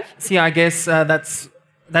would love. See, I guess that's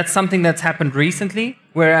something that's happened recently,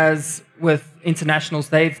 whereas with internationals,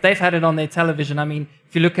 they've had it on their television. I mean,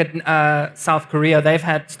 if you look at South Korea, they've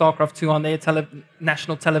had StarCraft 2 on their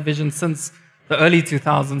national television since the early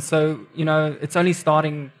 2000s. So, it's only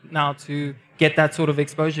starting now to get that sort of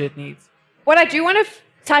exposure it needs. What I do want to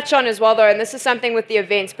touch on as well, though, and this is something with the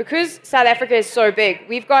events, because South Africa is so big,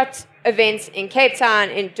 we've got events in Cape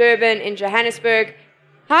Town, in Durban, in Johannesburg.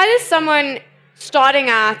 How does someone starting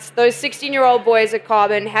out, those 16-year-old boys at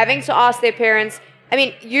Carbon, having to ask their parents, I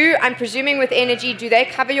mean, I'm presuming with Energy, do they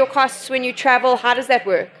cover your costs when you travel? How does that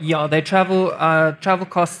work? Yeah, they travel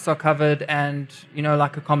costs are covered, and,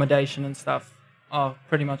 like accommodation and stuff are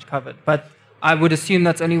pretty much covered. But I would assume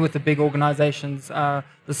that's only with the big organizations.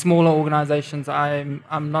 The smaller organizations,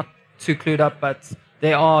 I'm not too clued up, but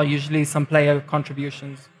there are usually some player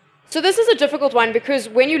contributions. So this is a difficult one because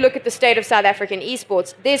when you look at the state of South African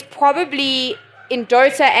esports, there's probably in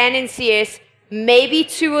Dota and in CS maybe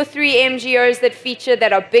 2 or 3 MGOs that feature,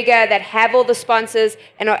 that are bigger, that have all the sponsors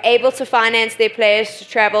and are able to finance their players to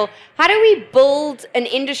travel. How do we build an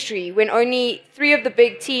industry when only 3 of the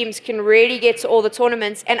big teams can really get to all the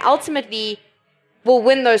tournaments and ultimately will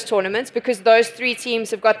win those tournaments because those 3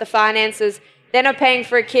 teams have got the finances? They're not paying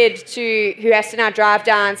for a kid who has to now drive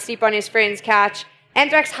down, sleep on his friend's couch.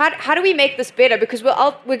 Anthrax, how do we make this better? Because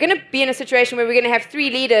we're going to be in a situation where we're going to have 3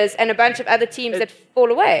 leaders and a bunch of other teams that fall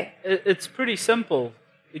away. It's pretty simple.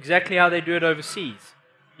 Exactly how they do it overseas.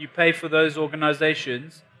 You pay for those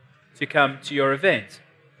organizations to come to your event.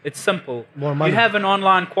 It's simple. More money. You have an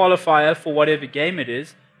online qualifier for whatever game it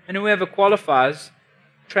is, and whoever qualifies,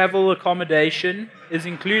 travel accommodation is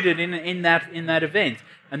included in that event,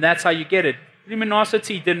 and that's how you get it.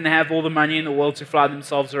 Luminosity didn't have all the money in the world to fly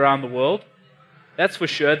themselves around the world. That's for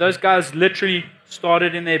sure. Those guys literally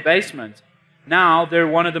started in their basement. Now they're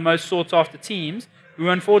one of the most sought-after teams who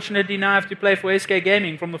unfortunately now have to play for SK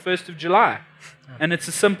Gaming from the 1st of July. And it's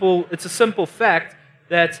a simple fact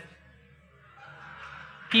that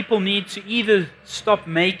people need to either stop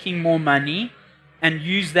making more money and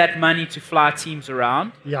use that money to fly teams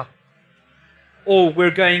around, Yeah. or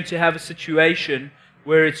we're going to have a situation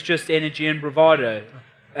where it's just energy and bravado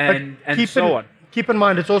and so on. Keep in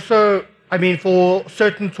mind, it's also, I mean, for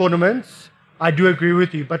certain tournaments, I do agree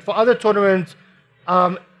with you. But for other tournaments,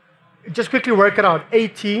 just quickly work it out.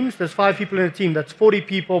 8 teams, there's 5 people in a team. That's 40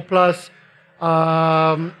 people plus,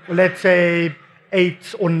 let's say,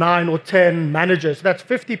 8 or 9 or 10 managers. So that's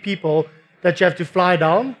 50 people that you have to fly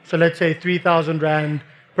down. So let's say 3,000 Rand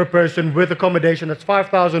per person with accommodation. That's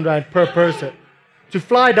 5,000 Rand per person. To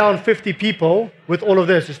fly down 50 people with all of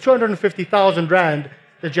this is 250,000 Rand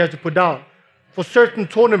that you have to put down. For certain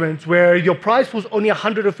tournaments where your prize pool is only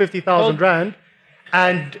 150,000 Rand,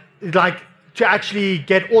 and like to actually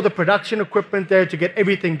get all the production equipment there, to get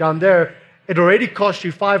everything done there, it already costs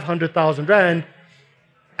you 500,000 Rand,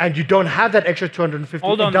 and you don't have that extra 250.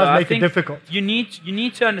 Hold on, it does make it difficult. You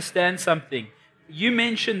need to understand something. You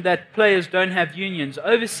mentioned that players don't have unions.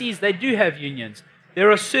 Overseas, they do have unions. There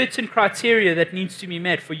are certain criteria that needs to be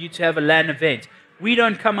met for you to have a LAN event. We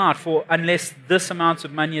don't come out unless this amount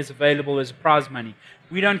of money is available as prize money.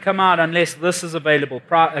 We don't come out unless this is available,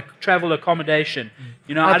 travel accommodation.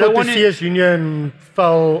 You know, I don't want the CS Union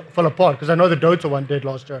fell apart because I know the Dota one did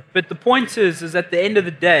last year. But the point is at the end of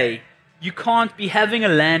the day, you can't be having a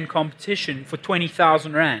LAN competition for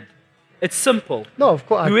 20,000 Rand. It's simple. No, of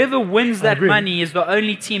course. Whoever wins that money is the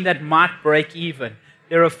only team that might break even.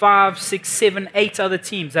 There are 5, 6, 7, 8 other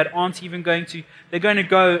teams that aren't even going to. They're going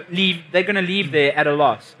to leave there at a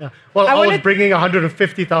loss. Yeah. Well, I was bringing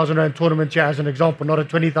 150,000 Rand tournament here as an example, not a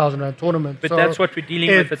 20,000 Rand tournament. But so that's what we're dealing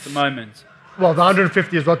with at the moment. Well, the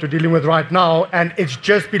 150 is what we're dealing with right now, and it's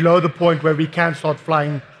just below the point where we can start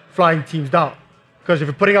flying teams down. Because if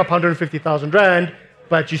you're putting up 150,000 Rand,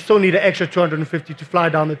 but you still need an extra 250 to fly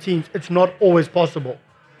down the teams, it's not always possible.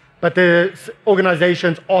 But the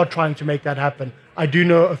organizations are trying to make that happen. I do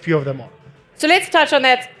know a few of them are. So let's touch on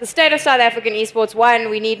that. The state of South African esports. One,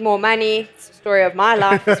 we need more money. It's the story of my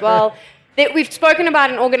life as well. We've spoken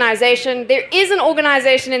about an organization. There is an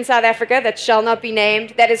organization in South Africa that shall not be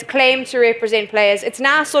named that is claimed to represent players. It's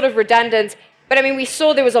now sort of redundant. But I mean, we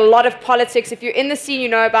saw there was a lot of politics. If you're in the scene, you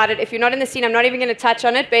know about it. If you're not in the scene, I'm not even going to touch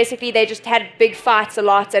on it. Basically, they just had big fights a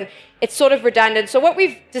lot, and it's sort of redundant. So what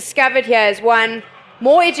we've discovered here is, one,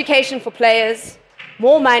 more education for players,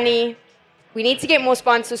 more money. We need to get more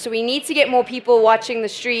sponsors, so we need to get more people watching the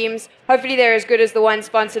streams. Hopefully they're as good as the one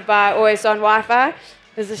sponsored by Always On Wi-Fi.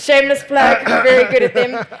 There's a shameless plug. We're very good at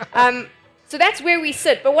them. So that's where we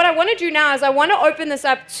sit. But what I want to do now is I want to open this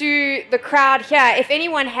up to the crowd here. If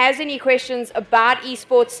anyone has any questions about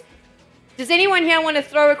esports, does anyone here want to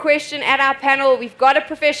throw a question at our panel? We've got a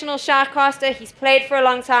professional shoutcaster. He's played for a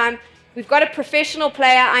long time. We've got a professional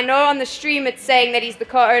player. I know on the stream it's saying that he's the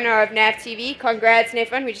co-owner of NAV TV. Congrats,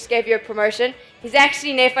 Nefan. We just gave you a promotion. He's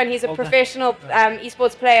actually Nefan. He's a professional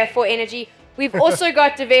esports player for Energy. We've also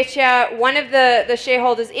got Devetia, one of the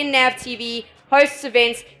shareholders in NAV TV, hosts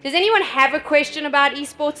events. Does anyone have a question about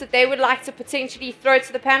esports that they would like to potentially throw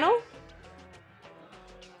to the panel?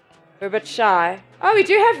 We're a bit shy. Oh, we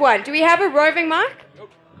do have one. Do we have a roving mic?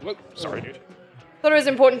 Nope. Sorry, dude. Thought it was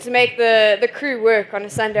important to make the crew work on a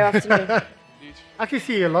Sunday afternoon. I can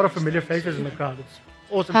see a lot of familiar faces in the crowd. It's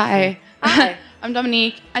awesome. Hi. Hi. I'm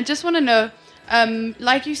Dominique. I just want to know,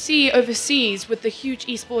 like you see overseas with the huge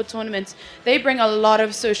esports tournaments, they bring a lot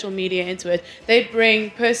of social media into it. They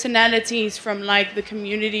bring personalities from like the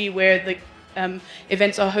community where the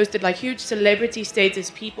events are hosted, like huge celebrity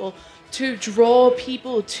status people, to draw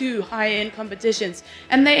people to high-end competitions.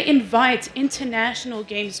 And they invite international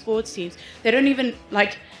game sports teams. They don't even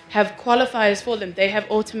like have qualifiers for them. They have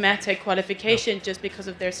automatic qualification just because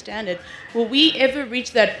of their standard. Will we ever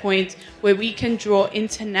reach that point where we can draw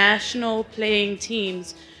international playing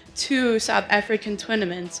teams to South African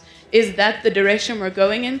tournaments? Is that the direction we're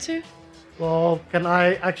going into? Well, can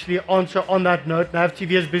I actually answer on that note? NAV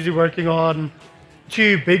TV is busy working on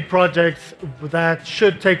 2 big projects that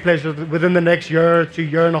should take place within the next year to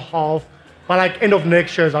year and a half. By like end of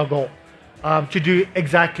next year is our goal, to do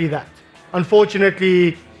exactly that.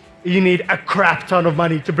 Unfortunately, you need a crap ton of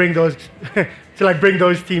money to bring those bring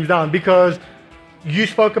those teams down, because you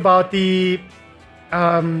spoke about the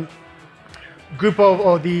group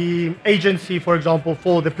or the agency, for example,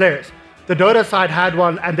 for the players. The Dota side had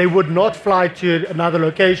one, and they would not fly to another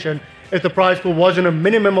location if the prize pool wasn't a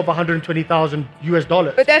minimum of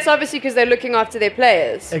 $120,000. But that's obviously because they're looking after their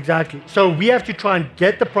players. Exactly. So we have to try and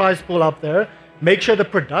get the prize pool up there, make sure the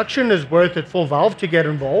production is worth it for Valve to get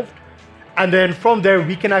involved, and then from there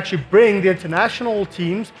we can actually bring the international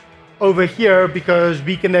teams over here, because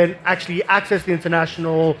we can then actually access the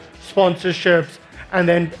international sponsorships, and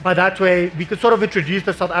then by that way we could sort of introduce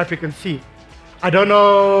the South African scene. I don't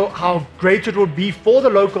know how great it would be for the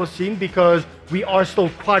local scene because we are still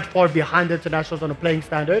quite far behind the internationals on a playing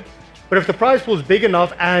standard. But if the prize pool is big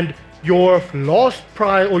enough and your last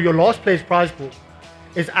prize or your last place prize pool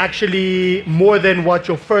is actually more than what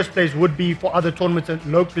your first place would be for other tournaments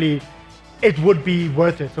locally, it would be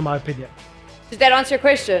worth it, in my opinion. Did that answer your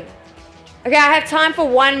question? Okay, I have time for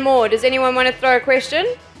one more. Does anyone want to throw a question?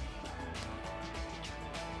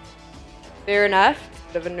 Fair enough.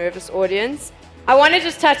 Bit of a nervous audience. I want to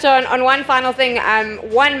just touch on one final thing.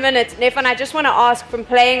 1 minute. Nefan, I just want to ask, from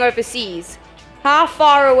playing overseas, how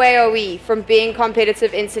far away are we from being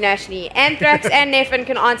competitive internationally? Anthrax and Nefan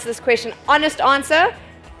can answer this question. Honest answer.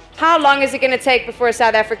 How long is it going to take before a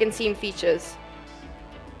South African team features?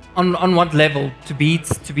 On what level? To beat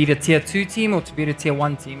a tier 2 team or to beat a tier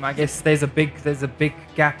 1 team? I guess there's a big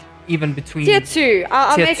gap even between tier 2.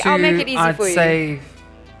 I'll make it easy I'd for you. say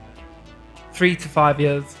 3 to 5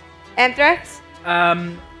 years. Anthrax?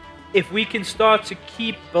 If we can start to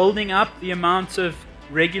keep building up the amount of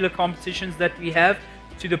regular competitions that we have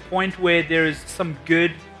to the point where there is some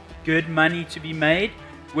good money to be made,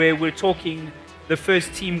 where we're talking the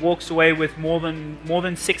first team walks away with more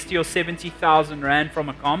than 60 or 70,000 rand from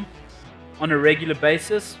a comp on a regular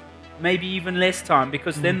basis, maybe even less time,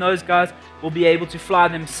 because then those guys will be able to fly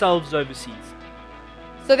themselves overseas.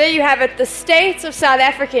 So there you have it, the state of South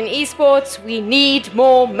African esports. We need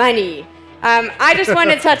more money. I just want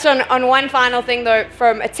to touch on one final thing though,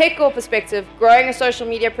 from a technical perspective, growing a social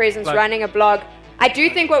media presence, running a blog. I do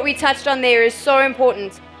think what we touched on there is so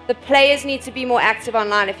important. The players need to be more active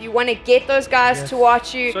online. If you want to get those guys to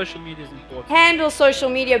watch you, social media is important. Handle social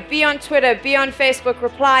media, be on Twitter, be on Facebook,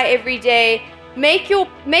 reply every day. Make your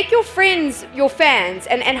friends your fans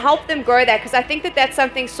and help them grow that, because I think that's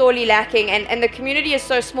something sorely lacking, and the community is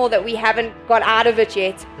so small that we haven't got out of it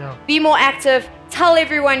yet. Yeah. Be more active. Tell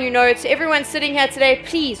everyone you know. To everyone sitting here today,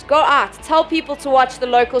 please go out. Tell people to watch the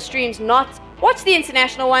local streams, not watch the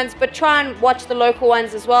international ones, but try and watch the local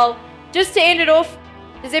ones as well. Just to end it off,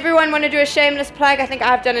 does everyone want to do a shameless plug? I think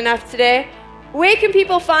I've done enough today. Where can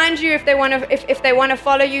people find you if they want to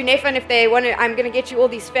follow you, Nefan? If they want to, I'm going to get you all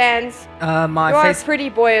these fans. You are a pretty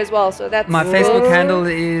boy as well, so that's my Facebook handle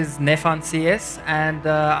is NefanCS, and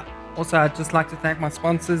also I'd just like to thank my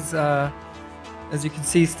sponsors. As you can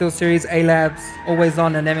see, SteelSeries, A Labs, Always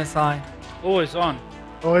On, and MSI. Always on.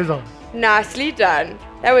 Always on. Nicely done.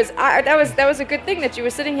 That was a good thing that you were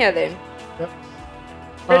sitting here then. Yep.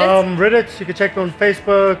 Reddit? You can check me on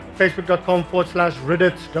Facebook,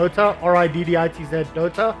 facebook.com/RidditDota, RIDDITZ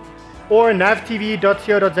Dota, or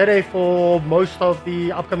navtv.co.za for most of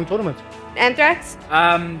the upcoming tournaments. Anthrax?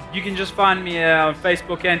 You can just find me on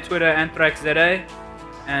Facebook and Twitter, AnthraxZA.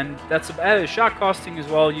 And that's about Sharkcasting as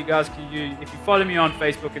well. You guys can, if you follow me on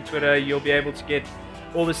Facebook and Twitter, you'll be able to get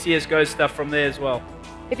all the CSGO stuff from there as well.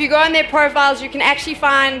 If you go on their profiles, you can actually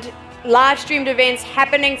find live streamed events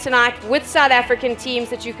happening tonight with South African teams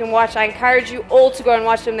that you can watch. I encourage you all to go and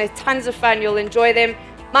watch them. They're tons of fun. You'll enjoy them.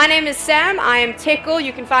 My name is Sam. I am Tekel.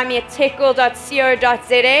 You can find me at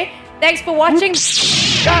tekel.co.za. Thanks for watching.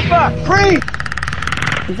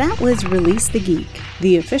 That was Release the Geek,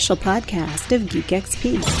 the official podcast of Geek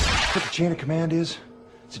XP. What the chain of command is?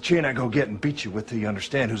 It's a chain I go get and beat you with till you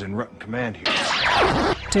understand who's in rotten command here.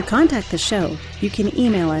 To contact the show, you can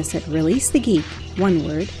email us at releasethegeek, one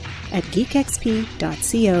word, at geekxp.co.za.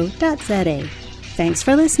 Thanks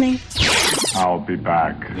for listening. I'll be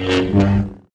back.